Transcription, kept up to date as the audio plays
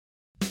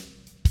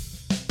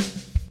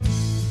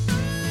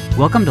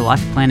Welcome to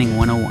Life Planning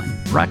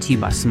 101, brought to you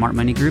by Smart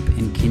Money Group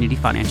and Kennedy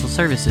Financial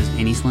Services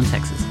in Eastland,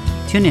 Texas.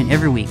 Tune in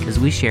every week as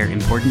we share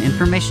important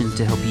information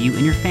to help you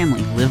and your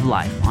family live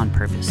life on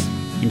purpose.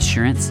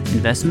 Insurance,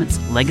 investments,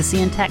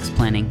 legacy and tax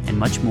planning, and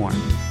much more.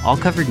 All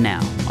covered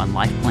now on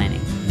Life Planning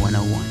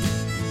 101.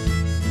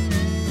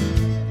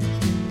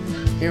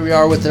 Here we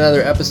are with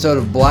another episode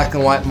of Black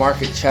and White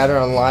Market Chatter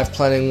on Life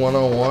Planning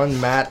 101.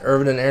 Matt,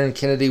 Ervin, and Aaron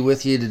Kennedy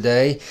with you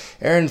today.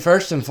 Aaron,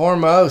 first and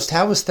foremost,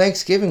 how was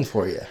Thanksgiving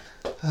for you?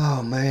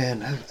 Oh,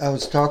 man. I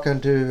was talking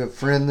to a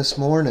friend this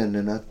morning,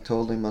 and I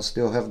told him I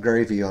still have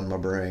gravy on my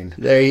brain.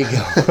 There you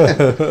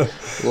go.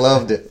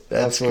 Loved it.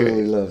 That's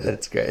Absolutely great. loved it.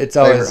 That's great. It's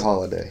Favorite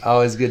holiday.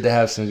 Always good to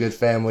have some good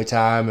family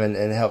time, and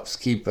helps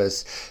keep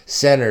us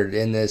centered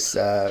in this,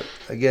 I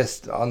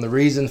guess, on the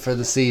reason for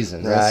the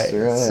season, That's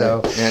right? right.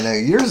 So,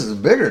 and yours is a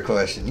bigger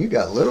question. You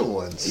got little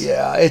ones.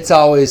 yeah, it's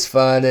always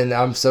fun, and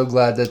I'm so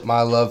glad that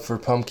my love for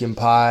pumpkin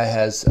pie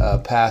has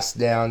passed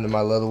down to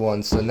my little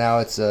ones. So now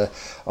it's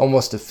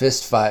almost a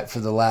fist fight for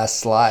the last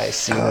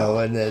slice, you know.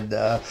 And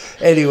then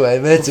anyway,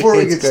 but Before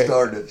we get great.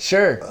 started,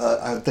 Sure.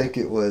 I think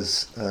it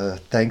was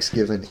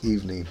Thanksgiving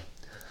evening.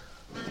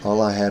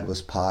 All I had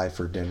was pie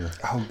for dinner.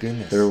 Oh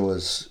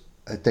goodness.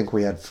 I think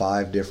we had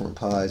 5 different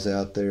pies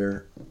out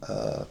there.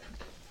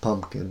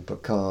 Pumpkin,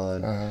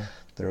 pecan. Uh-huh.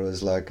 There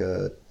was like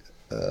a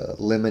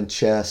lemon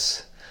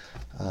chess.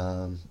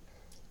 And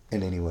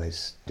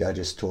anyways, I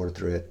just tore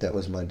through it. That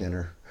was my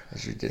dinner.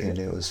 As you did. And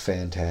it was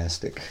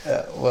fantastic.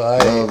 Well, I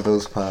love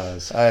those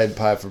pies. I had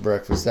pie for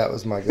breakfast. That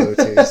was my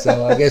go-to.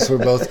 So I guess we're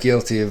both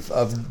guilty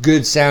of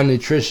good, sound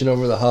nutrition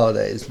over the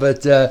holidays.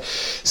 But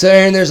so,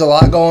 Aaron, there's a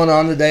lot going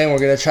on today, and we're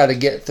going to try to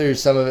get through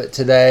some of it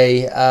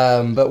today.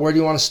 But where do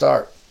you want to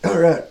start? All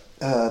right.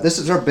 This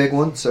is our big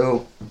one.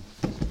 So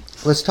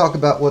let's talk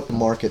about what the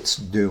market's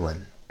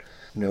doing.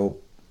 You know,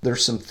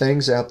 there's some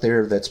things out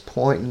there that's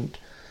pointing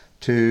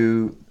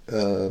to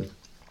the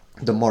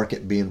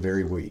market being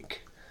very weak.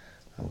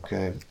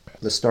 Okay,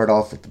 let's start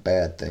off with the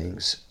bad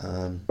things.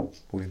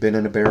 We've been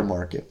in a bear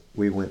market.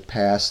 We went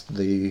past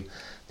the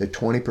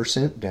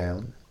 20%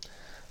 down.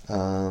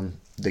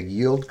 The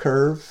yield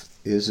curve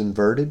is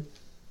inverted,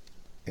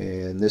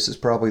 and this is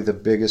probably the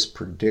biggest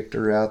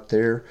predictor out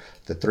there.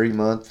 The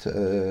 3-month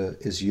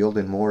is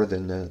yielding more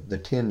than the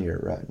 10-year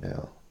right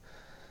now.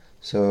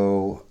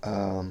 So,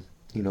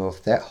 you know,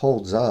 if that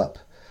holds up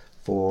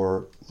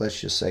for, let's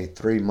just say,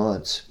 3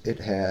 months, it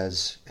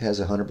has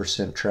a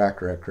 100%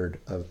 track record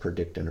of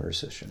predicting a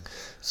recession.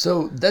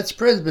 So that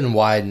spread's been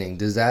widening.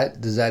 Does that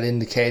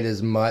indicate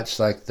as much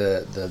like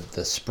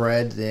the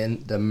spread,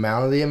 the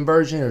amount of the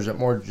inversion, or is it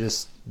more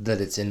just that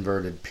it's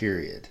inverted,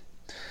 period?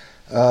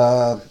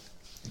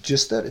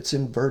 Just that it's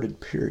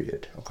inverted,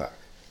 period. Okay.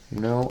 You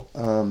know,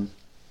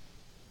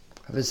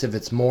 I guess if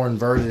it's more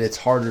inverted, it's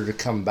harder to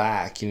come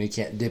back. You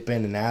can't dip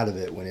in and out of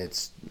it when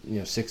it's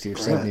 60 or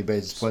 70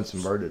 basis points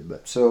inverted.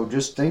 But so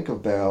just think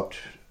about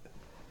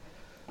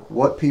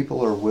what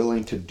people are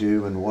willing to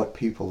do and what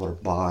people are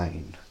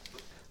buying.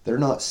 They're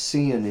not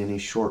seeing any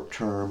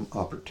short-term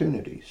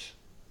opportunities.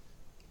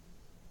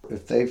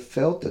 If they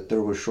felt that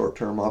there were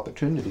short-term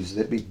opportunities,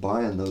 they'd be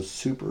buying those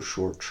super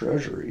short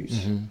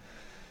treasuries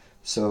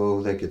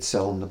so they could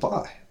sell them to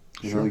buy.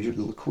 You know, your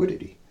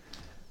liquidity.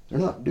 They're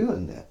not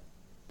doing that.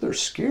 They're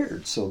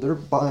scared, so they're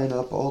buying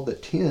up all the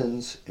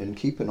 10s and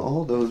keeping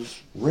all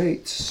those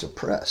rates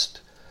suppressed.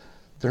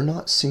 They're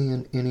not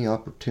seeing any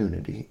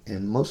opportunity,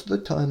 and most of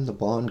the time the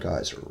bond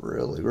guys are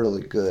really,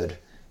 really good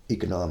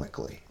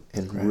economically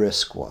and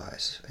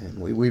risk-wise, and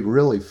we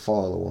really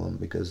follow them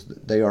because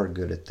they are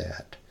good at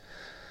that.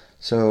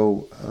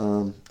 So,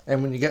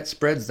 and when you get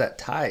spreads that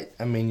tight,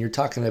 I mean, you're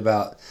talking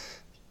about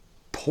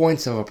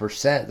points of a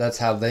percent. That's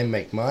how they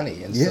make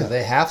money, and so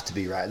they have to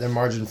be right. Their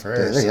margin for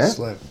error is so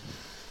slim.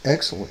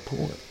 Excellent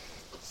point.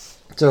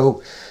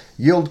 So,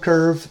 yield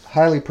curve,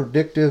 highly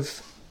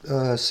predictive,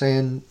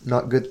 saying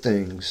not good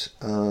things.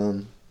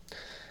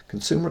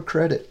 Consumer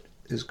credit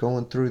is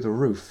going through the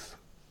roof.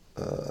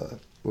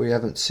 We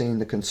haven't seen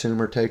the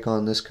consumer take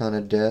on this kind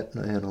of debt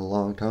in a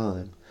long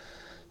time.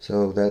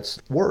 So that's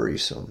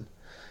worrisome.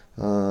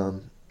 A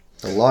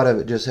lot of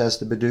it just has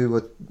to do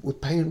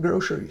with paying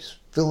groceries,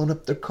 filling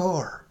up their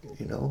car,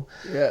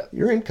 Yeah.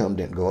 Your income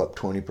didn't go up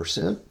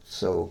 20%,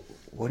 so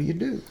what do you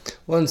do?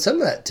 Well, and some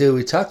of that, too,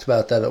 we talked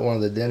about that at one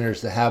of the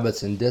dinners, the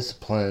habits and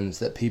disciplines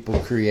that people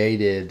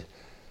created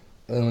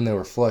when they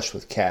were flush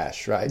with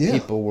cash, right? Yeah.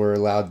 People were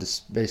allowed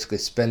to basically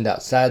spend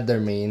outside their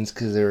means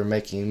because they were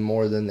making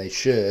more than they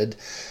should,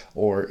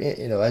 or,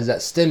 as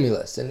that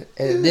stimulus. And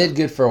it did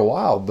good for a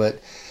while,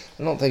 but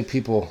I don't think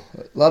a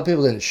lot of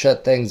people didn't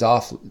shut things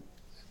off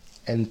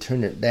and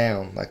turn it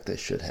down like they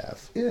should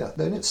have. Yeah,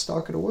 they didn't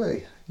stock it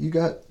away. You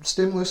got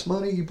stimulus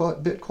money, you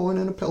bought Bitcoin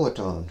and a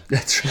Peloton.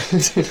 That's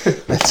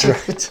right. That's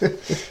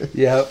right.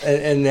 Yeah,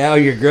 and now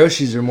your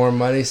groceries are more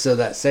money, so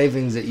that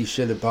savings that you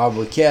should have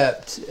probably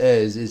kept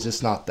is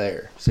just not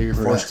there. So you're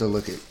forced to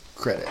look at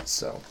credits.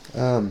 So,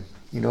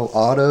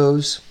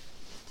 autos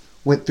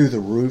went through the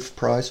roof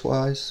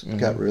price-wise.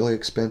 Got really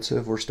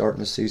expensive. We're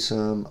starting to see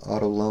some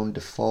auto loan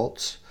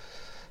defaults.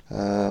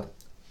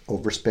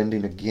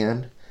 overspending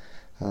again.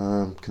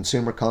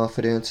 Consumer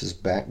confidence is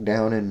back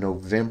down in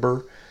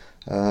November,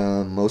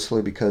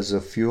 mostly because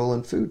of fuel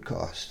and food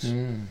costs.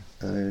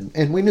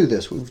 And we knew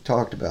this. We've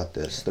talked about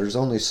this. There's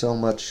only so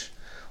much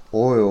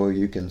oil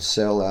you can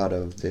sell out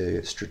of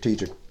the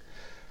strategic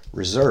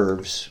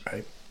reserves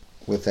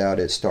without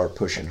it start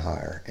pushing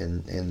higher.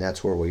 And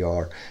that's where we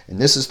are. And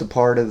this is the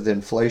part of the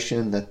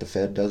inflation that the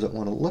Fed doesn't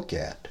want to look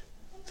at,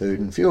 food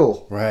and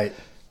fuel. Right.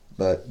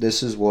 But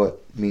this is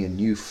what me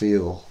and you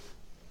feel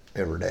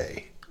every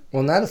day. Well,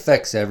 and that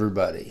affects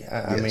everybody.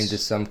 I Yes. mean, to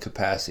some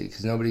capacity,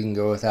 because nobody can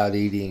go without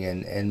eating,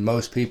 and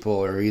most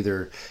people are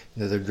either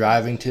they're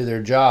driving to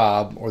their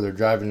job or they're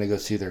driving to go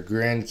see their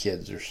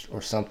grandkids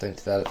or something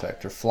to that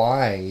effect, or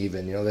flying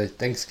even.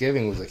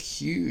 Thanksgiving was a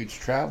huge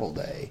travel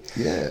day.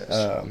 Yes.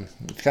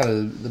 It's kind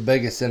of the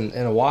biggest in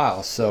a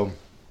while. So,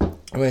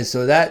 I mean,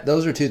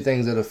 those are two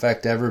things that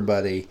affect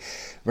everybody,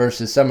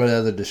 versus some of the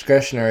other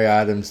discretionary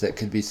items that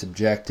could be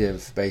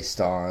subjective based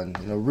on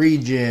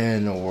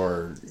region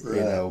or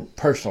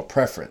personal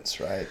preference,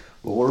 right?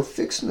 Well, we're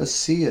fixing to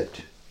see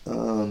it.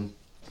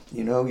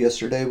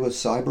 Yesterday was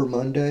Cyber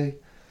Monday.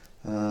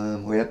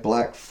 We had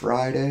Black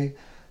Friday.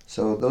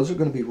 So those are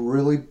going to be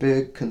really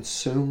big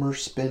consumer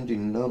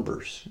spending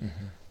numbers.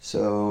 Mm-hmm.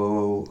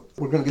 So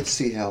we're going to get to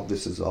see how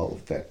this is all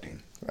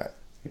affecting. Right.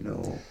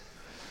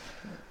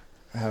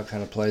 How it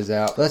kind of plays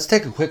out. Let's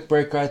take a quick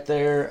break right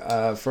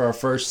there for our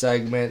first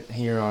segment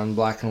here on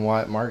Black and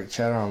White Market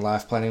Chatter on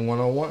Life Planning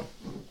 101.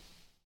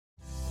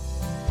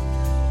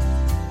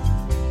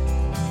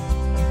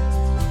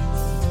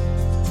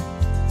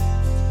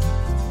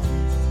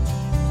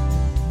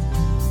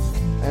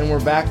 And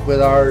we're back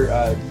with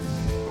our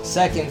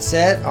second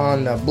set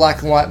on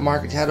Black and White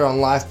Market Chatter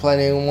on Life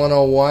Planning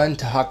 101,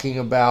 talking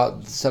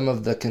about some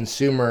of the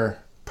consumer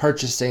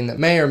purchasing that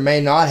may or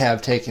may not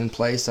have taken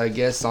place, I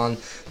guess, on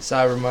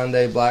Cyber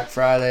Monday, Black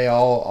Friday.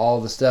 All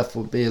the stuff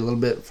will be a little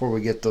bit before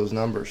we get those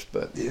numbers.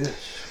 But yes.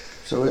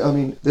 So, I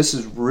mean, this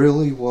is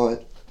really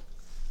what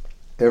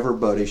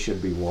everybody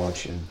should be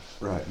watching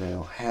right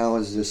now. How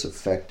has this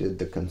affected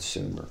the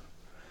consumer?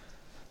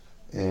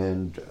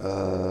 And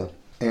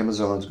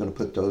Amazon's going to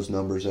put those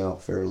numbers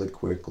out fairly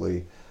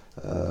quickly.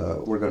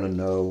 We're going to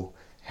know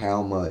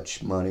how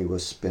much money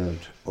was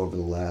spent over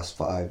the last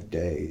 5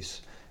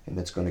 days. And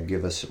it's going to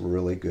give us a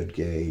really good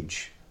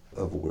gauge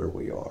of where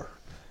we are.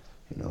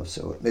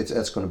 So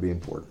that's going to be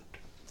important.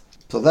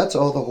 So that's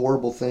all the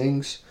horrible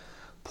things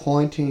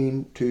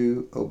pointing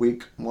to a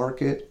weak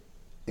market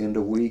and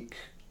a weak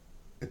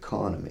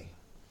economy.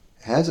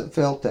 It hasn't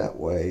felt that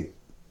way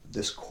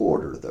this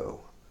quarter, though.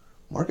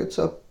 Market's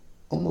up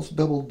almost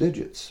double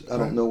digits. I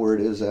don't know where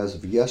it is as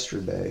of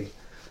yesterday,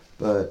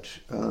 but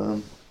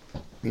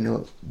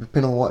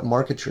depending on what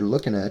market you're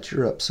looking at,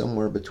 you're up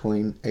somewhere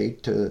between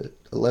 8 to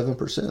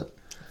 11%.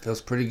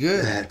 Feels pretty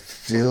good. That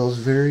feels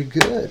very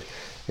good.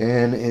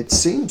 And it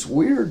seems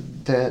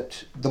weird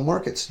that the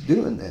market's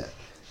doing that.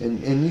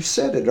 And you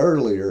said it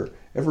earlier,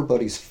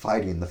 everybody's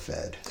fighting the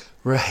Fed.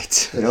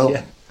 Right.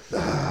 Yeah.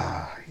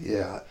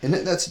 Yeah. And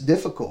that's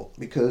difficult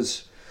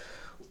because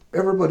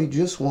everybody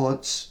just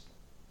wants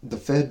the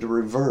Fed to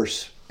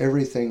reverse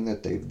everything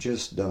that they've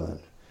just done.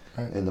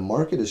 Right. And the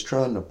market is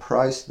trying to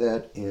price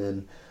that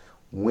in.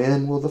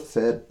 When will the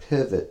Fed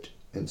pivot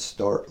and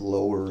start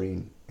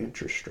lowering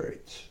interest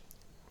rates?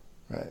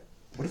 Right.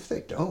 What if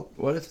they don't?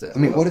 What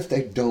if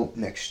they don't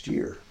next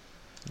year?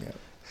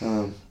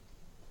 Yeah.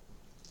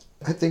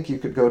 I think you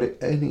could go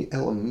to any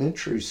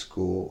elementary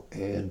school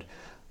and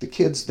the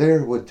kids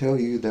there would tell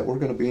you that we're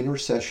going to be in a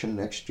recession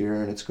next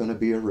year and it's going to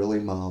be a really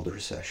mild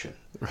recession.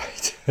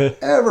 Right.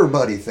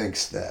 Everybody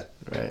thinks that.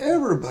 Right.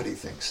 Everybody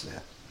thinks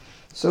that.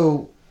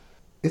 So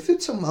if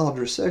it's a mild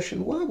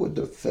recession, why would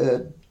the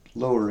Fed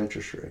lower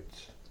interest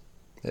rates?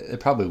 It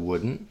probably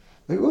wouldn't.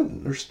 They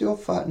wouldn't. They're still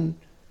fighting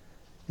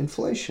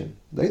inflation.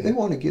 They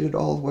want to get it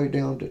all the way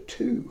down to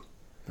 2.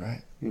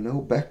 Right.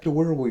 Back to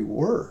where we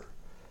were.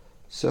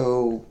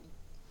 So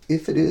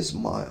if it is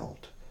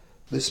mild,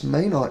 this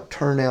may not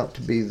turn out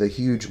to be the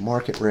huge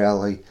market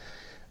rally,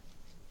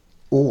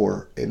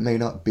 or it may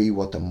not be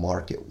what the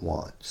market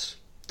wants.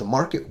 The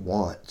market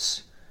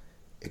wants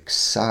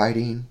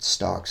exciting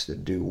stocks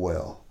that do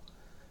well.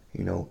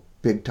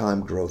 Big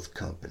time growth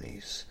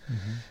companies.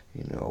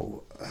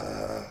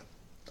 Mm-hmm.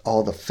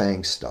 All the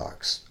FANG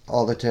stocks,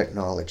 all the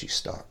technology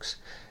stocks.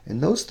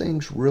 And those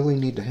things really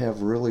need to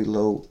have really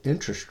low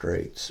interest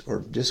rates or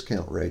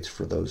discount rates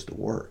for those to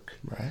work.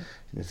 Right.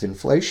 And if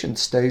inflation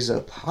stays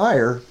up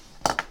higher,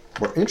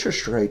 or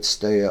interest rates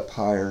stay up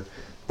higher,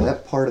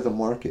 that part of the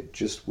market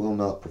just will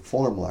not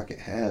perform like it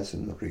has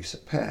in the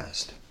recent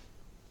past.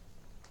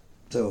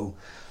 So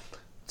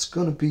it's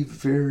going to be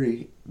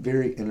very,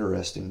 very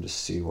interesting to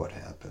see what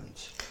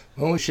happens.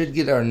 Well, we should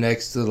get our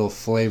next little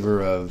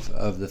flavor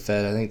of the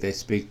Fed. I think they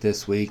speak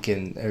this week,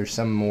 and there's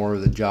some more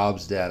of the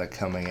jobs data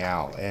coming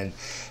out. And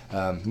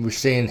we're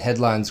seeing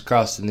headlines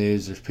across the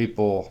news. There's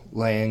people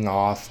laying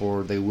off,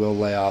 or they will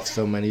lay off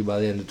so many by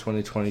the end of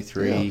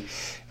 2023. Yeah.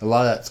 A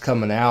lot of that's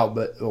coming out.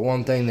 But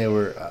one thing they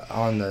were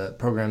on the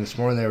program this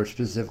morning, they were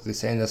specifically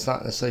saying that's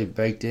not necessarily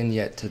baked in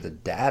yet to the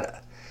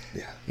data.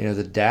 Yeah.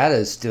 The data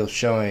is still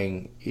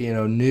showing,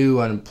 new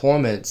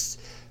unemployment's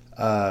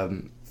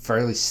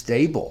fairly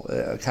stable,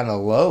 kind of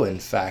low, in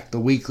fact. The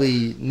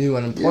weekly new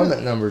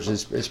unemployment numbers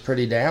is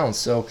pretty down.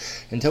 So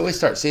until we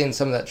start seeing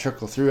some of that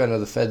trickle through, I know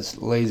the Fed's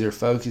laser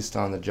focused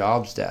on the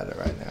jobs data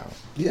right now.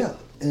 Yeah,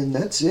 and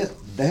that's it.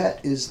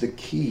 That is the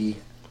key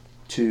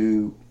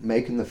to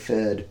making the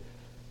Fed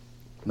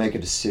make a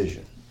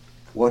decision.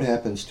 What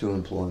happens to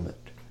employment?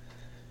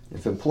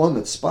 If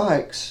unemployment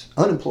spikes,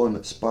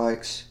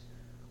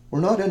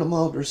 we're not in a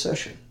mild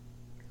recession.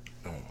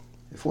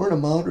 If we're in a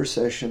mild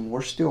recession,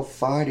 we're still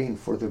fighting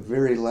for the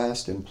very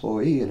last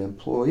employee, and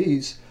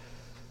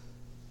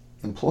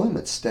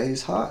employment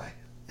stays high,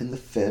 and the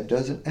Fed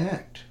doesn't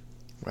act.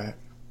 Right.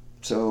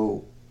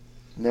 So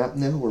now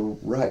we're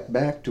right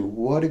back to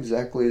what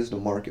exactly is the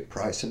market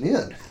pricing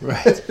in.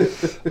 Right.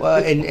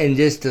 Well, and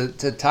just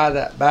to tie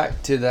that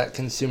back to that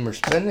consumer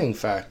spending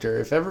factor,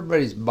 if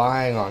everybody's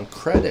buying on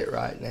credit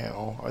right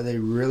now, are they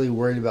really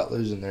worried about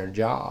losing their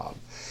job?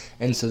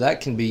 And so that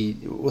can be,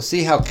 we'll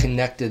see how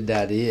connected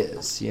that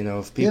is.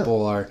 If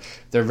people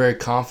they're very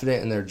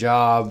confident in their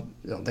job,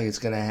 I don't think it's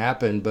going to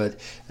happen. But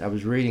I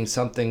was reading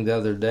something the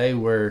other day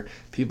where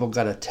people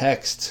got a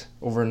text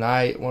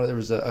overnight. There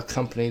was a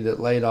company that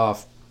laid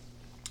off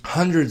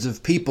hundreds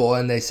of people,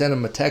 and they sent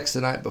them a text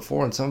the night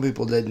before, and some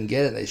people didn't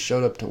get it. They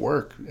showed up to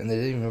work, and they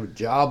didn't even have a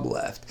job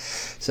left.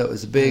 So it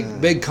was a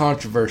big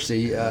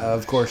controversy,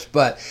 of course,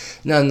 but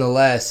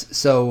nonetheless.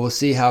 So we'll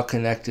see how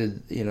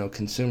connected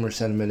consumer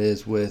sentiment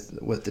is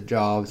with the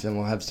jobs, and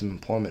we'll have some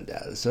employment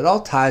data. So it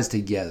all ties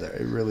together.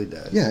 It really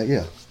does.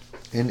 Yeah,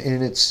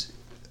 and it's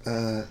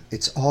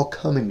all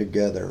coming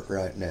together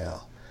right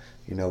now.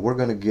 We're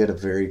going to get a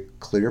very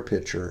clear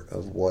picture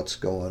of what's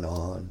going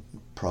on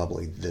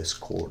probably this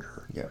quarter.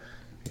 Yeah.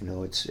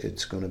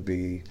 It's going to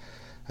be,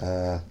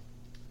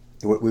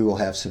 we will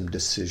have some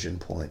decision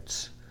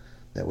points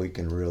that we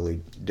can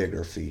really dig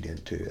our feet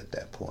into at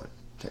that point.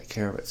 Take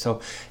care of it.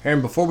 So,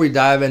 Aaron, before we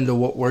dive into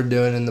what we're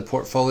doing in the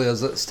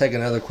portfolios, let's take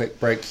another quick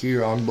break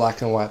here on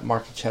Black and White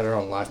Market Chatter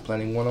on Life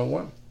Planning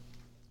 101.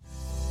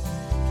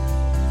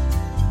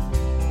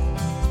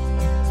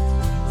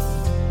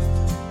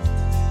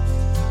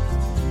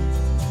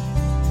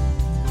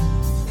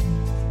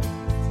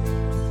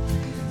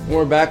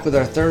 We're back with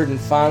our third and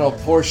final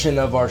portion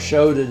of our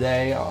show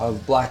today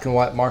of Black and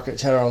White Market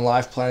Chatter on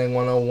Life Planning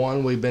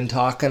 101. We've been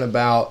talking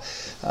about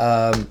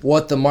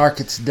what the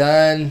market's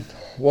done,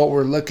 what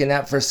we're looking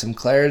at for some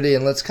clarity,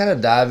 and let's kind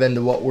of dive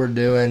into what we're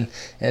doing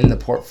in the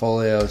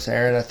portfolios.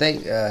 Aaron, I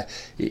think,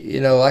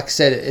 like I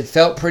said, it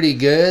felt pretty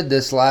good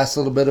this last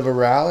little bit of a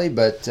rally,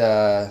 but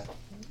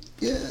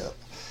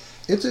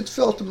it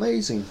felt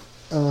amazing.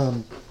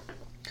 Kind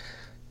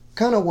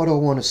of what I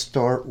want to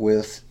start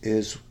with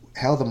is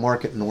how the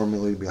market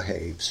normally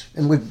behaves.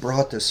 And we've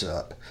brought this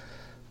up,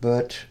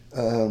 but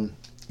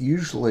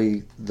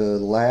usually the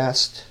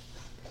last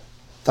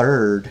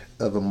third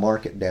of a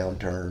market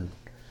downturn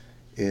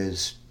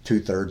is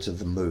 2/3 of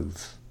the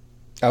move.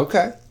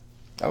 Okay.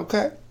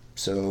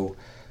 So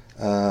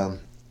the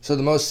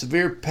most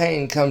severe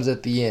pain comes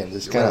at the end.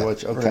 Is kind of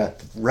what. Okay.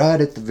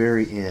 Right at the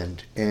very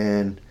end.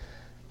 And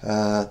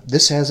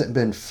this hasn't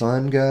been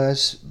fun,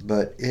 guys,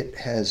 but it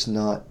has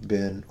not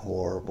been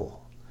horrible.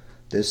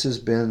 This has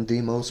been the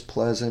most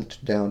pleasant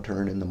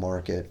downturn in the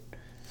market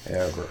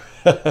ever.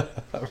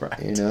 Right.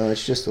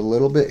 It's just a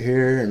little bit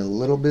here and a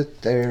little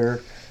bit there,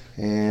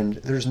 and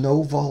there's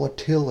no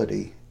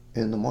volatility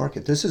in the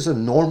market. This is a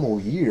normal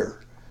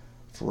year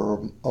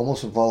for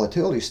almost a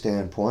volatility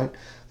standpoint.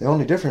 The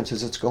only difference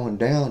is it's going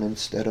down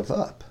instead of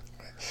up.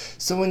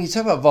 So when you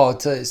talk about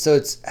volatility, so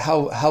it's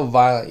how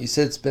violent? You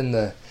said it's been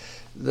the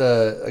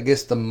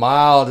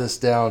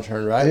mildest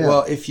downturn, right? Yeah.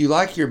 Well, if you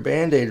like your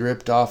Band-Aid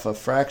ripped off a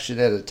fraction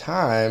at a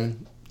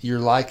time, you're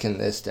liking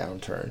this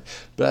downturn.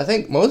 But I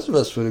think most of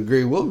us would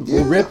agree we'll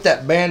rip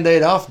that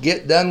Band-Aid off,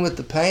 get done with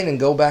the pain, and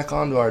go back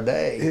onto our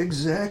day.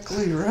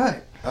 Exactly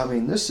right. I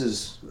mean, I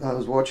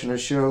was watching a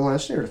show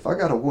last year. If I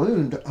got a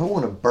wound, I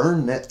want to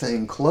burn that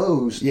thing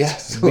closed.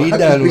 Yes, so be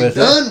done with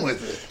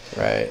it.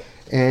 Right.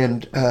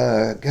 And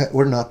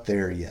we're not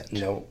there yet.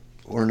 No.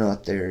 We're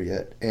not there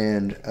yet.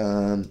 And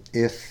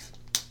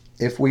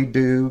if we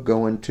do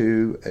go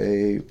into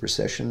a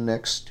recession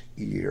next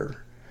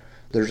year,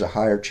 there's a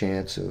higher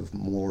chance of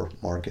more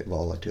market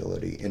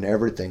volatility, and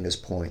everything is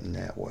pointing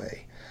that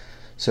way.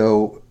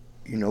 So,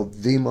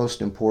 the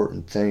most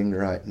important thing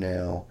right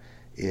now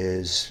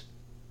is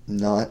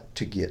not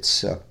to get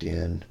sucked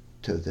in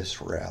to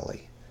this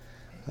rally.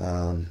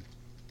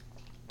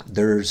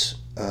 There's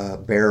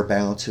bear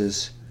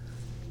bounces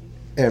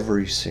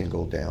every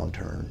single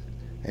downturn,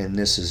 and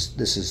this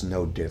is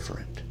no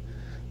different.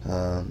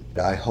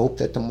 I hope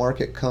that the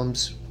market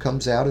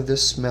comes out of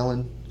this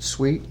smelling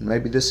sweet.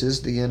 Maybe this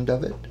is the end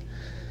of it.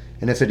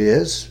 And if it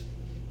is,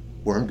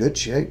 we're in good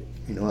shape.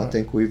 I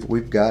think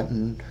we've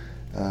gotten,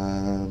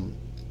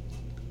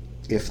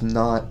 if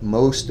not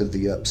most of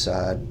the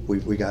upside,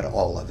 we got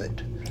all of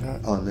it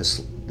on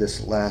this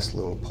last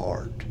little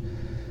part.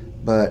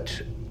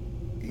 But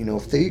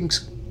if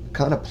things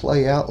kind of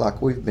play out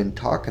like we've been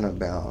talking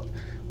about,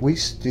 we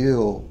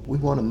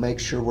want to make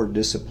sure we're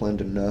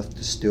disciplined enough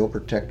to still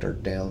protect our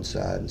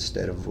downside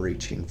instead of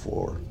reaching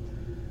for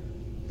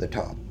the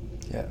top.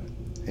 Yeah.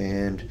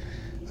 And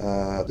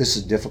this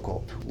is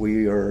difficult.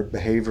 We are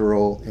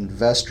behavioral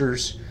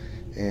investors,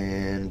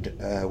 and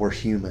we're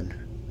human.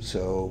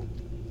 So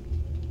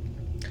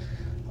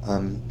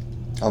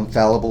I'm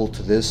fallible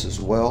to this as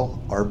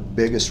well. Our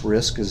biggest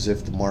risk is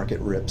if the market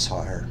rips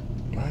higher.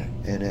 Right.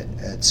 And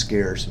it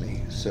scares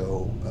me.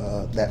 So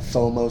that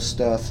FOMO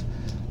stuff,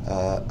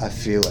 I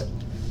feel it.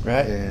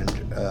 Right.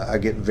 And I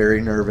get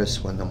very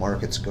nervous when the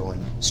market's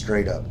going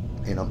straight up.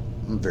 And I'm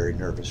very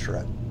nervous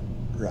right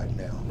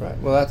now. Right.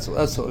 Well, that's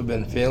what we've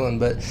been feeling.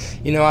 But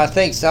I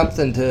think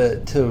something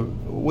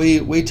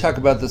we talk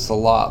about this a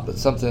lot, but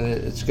something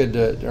that it's good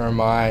to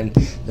remind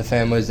the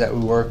families that we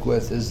work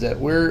with is that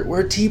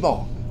we're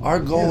T-ball. Our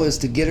goal is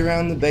to get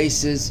around the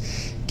bases,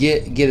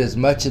 get as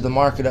much of the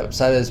market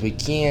upside as we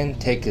can,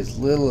 take as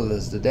little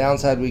as the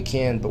downside we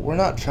can, but we're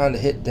not trying to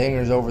hit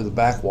dingers over the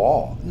back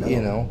wall.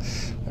 No.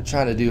 We're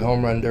trying to do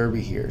home run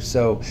derby here.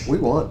 So we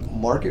want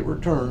market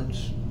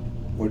returns.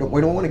 We don't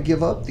want to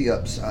give up the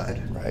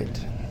upside. Right.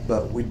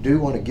 But we do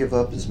want to give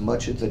up as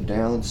much of the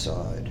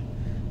downside.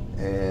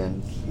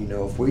 And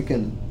if we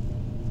can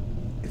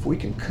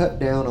cut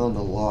down on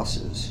the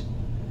losses,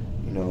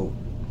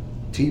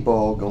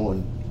 T-ball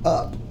going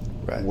up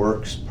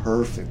works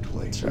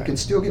perfectly. That's We right. can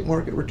still get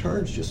market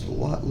returns, just a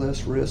lot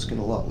less risk and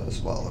a lot less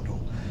volatile,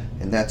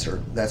 and that's our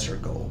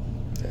goal.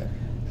 Yeah.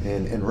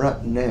 And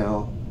right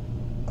now,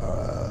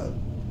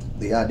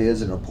 the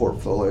ideas in our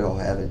portfolio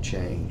haven't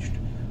changed.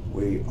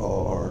 We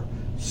are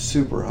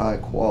super high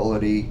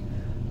quality.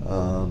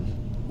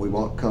 We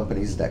want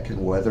companies that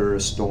can weather a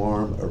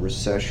storm, a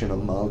recession, a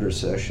mild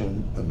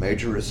recession, a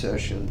major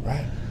recession.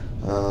 Right.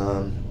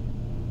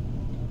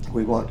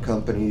 We want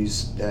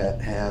companies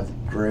that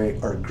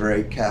are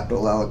great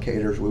capital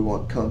allocators. We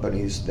want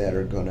companies that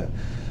are going to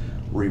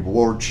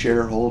reward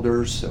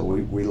shareholders. So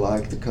we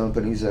like the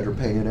companies that are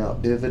paying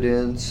out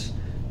dividends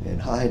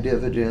and high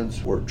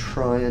dividends. We're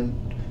trying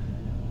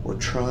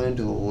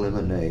to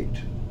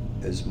eliminate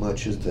as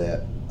much of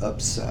that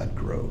upside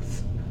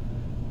growth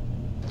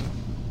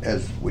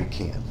as we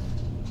can.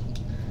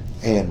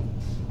 And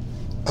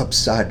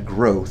upside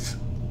growth,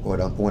 what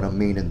I'm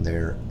meaning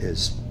there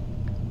is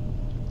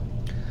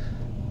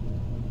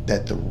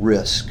that the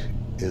risk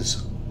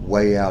is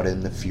way out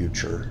in the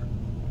future.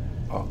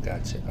 Oh,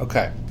 gotcha.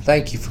 Okay.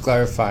 Thank you for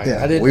clarifying.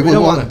 Yeah, we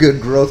want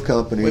good growth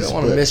companies. We don't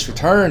want to miss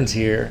returns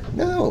here.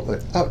 No,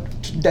 but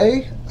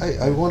today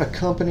I want a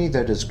company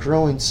that is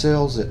growing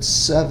sales at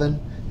 7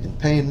 and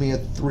paying me a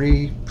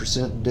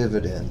 3%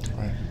 dividend.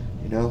 Right.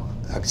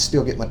 I can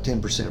still get my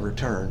 10%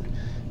 return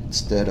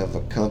instead of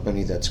a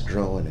company that's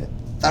growing at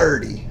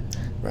 30.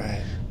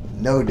 Right.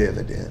 No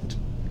dividend.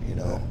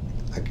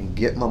 I can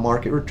get my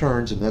market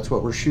returns, and that's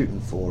what we're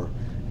shooting for.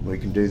 And we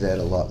can do that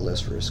a lot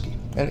less risky.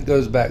 And it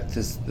goes back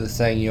to the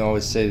saying you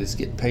always say, is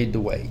get paid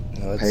to wait.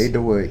 Paid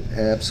to wait,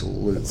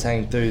 absolutely. Let's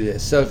hang through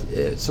this. So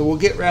we'll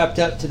get wrapped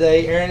up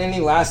today. Aaron, any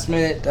last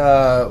minute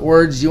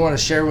words you want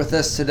to share with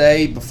us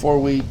today before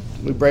we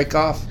break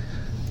off?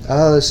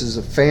 This is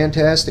a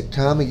fantastic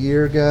time of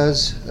year,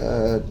 guys.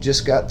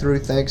 Just got through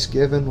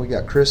Thanksgiving. We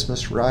got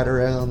Christmas right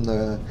around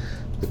the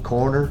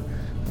corner.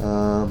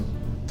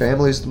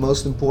 Family's the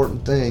most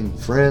important thing.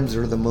 Friends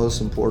are the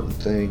most important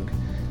thing.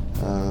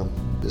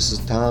 This is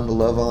time to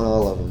love on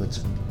all of them.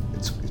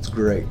 It's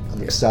great.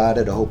 I'm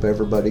excited. I hope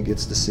everybody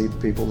gets to see the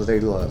people that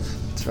they love.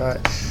 That's right.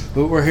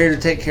 We're here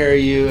to take care of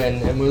you,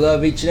 and we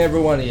love each and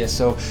every one of you.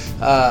 So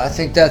I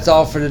think that's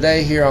all for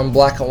today here on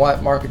Black and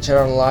White Market Chat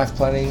on Life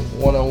Planning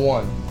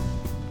 101.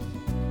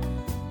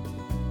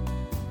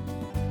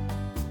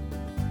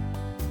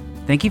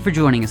 Thank you for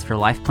joining us for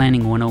Life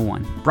Planning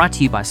 101, brought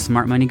to you by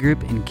Smart Money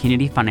Group and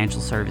Kennedy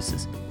Financial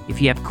Services. If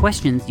you have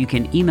questions, you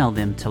can email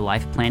them to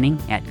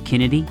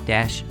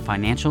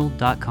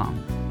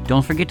lifeplanning@kennedy-financial.com.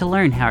 Don't forget to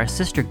learn how our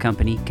sister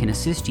company can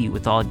assist you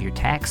with all of your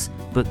tax,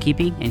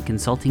 bookkeeping, and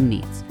consulting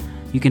needs.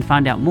 You can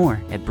find out more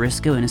at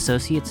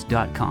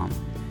briscoeandassociates.com.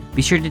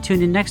 Be sure to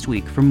tune in next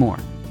week for more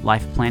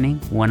Life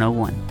Planning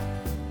 101.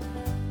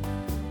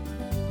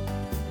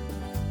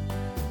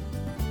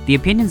 The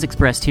opinions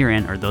expressed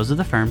herein are those of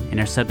the firm and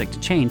are subject to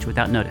change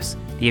without notice.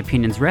 The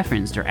opinions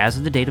referenced are as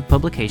of the date of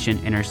publication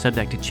and are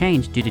subject to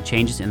change due to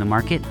changes in the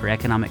market or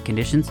economic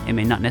conditions and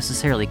may not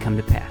necessarily come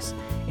to pass.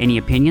 Any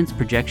opinions,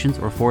 projections,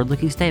 or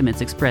forward-looking statements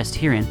expressed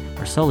herein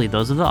are solely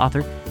those of the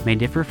author, may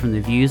differ from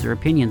the views or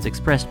opinions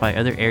expressed by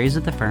other areas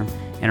of the firm,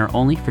 and are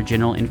only for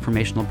general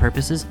informational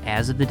purposes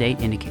as of the date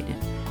indicated.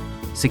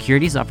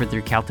 Securities offered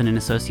through Calton and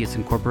Associates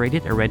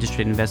Incorporated, a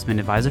registered investment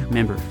advisor,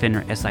 member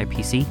FINRA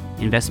SIPC.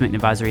 Investment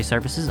advisory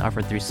services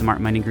offered through Smart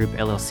Money Group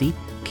LLC.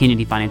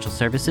 Kennedy Financial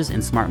Services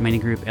and Smart Money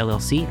Group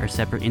LLC are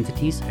separate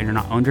entities and are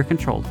not owned or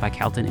controlled by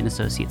Calton and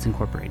Associates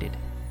Incorporated.